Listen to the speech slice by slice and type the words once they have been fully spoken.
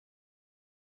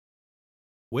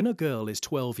When a girl is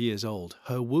 12 years old,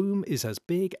 her womb is as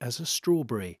big as a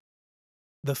strawberry.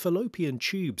 The fallopian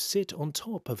tubes sit on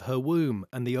top of her womb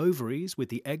and the ovaries with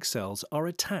the egg cells are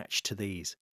attached to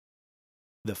these.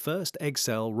 The first egg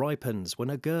cell ripens when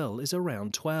a girl is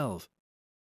around 12.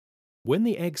 When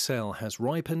the egg cell has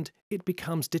ripened, it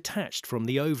becomes detached from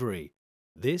the ovary.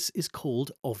 This is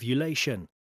called ovulation.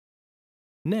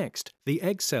 Next, the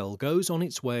egg cell goes on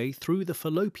its way through the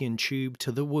fallopian tube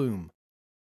to the womb.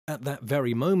 At that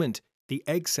very moment, the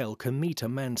egg cell can meet a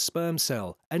man's sperm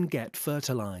cell and get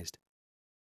fertilized.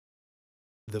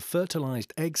 The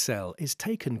fertilized egg cell is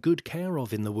taken good care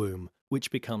of in the womb, which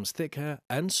becomes thicker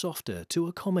and softer to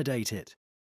accommodate it.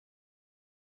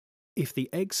 If the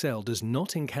egg cell does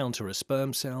not encounter a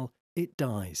sperm cell, it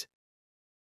dies.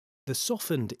 The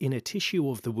softened inner tissue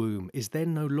of the womb is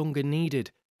then no longer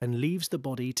needed and leaves the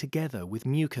body together with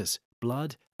mucus,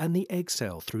 blood, and the egg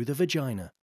cell through the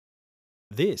vagina.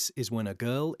 This is when a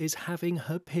girl is having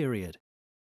her period.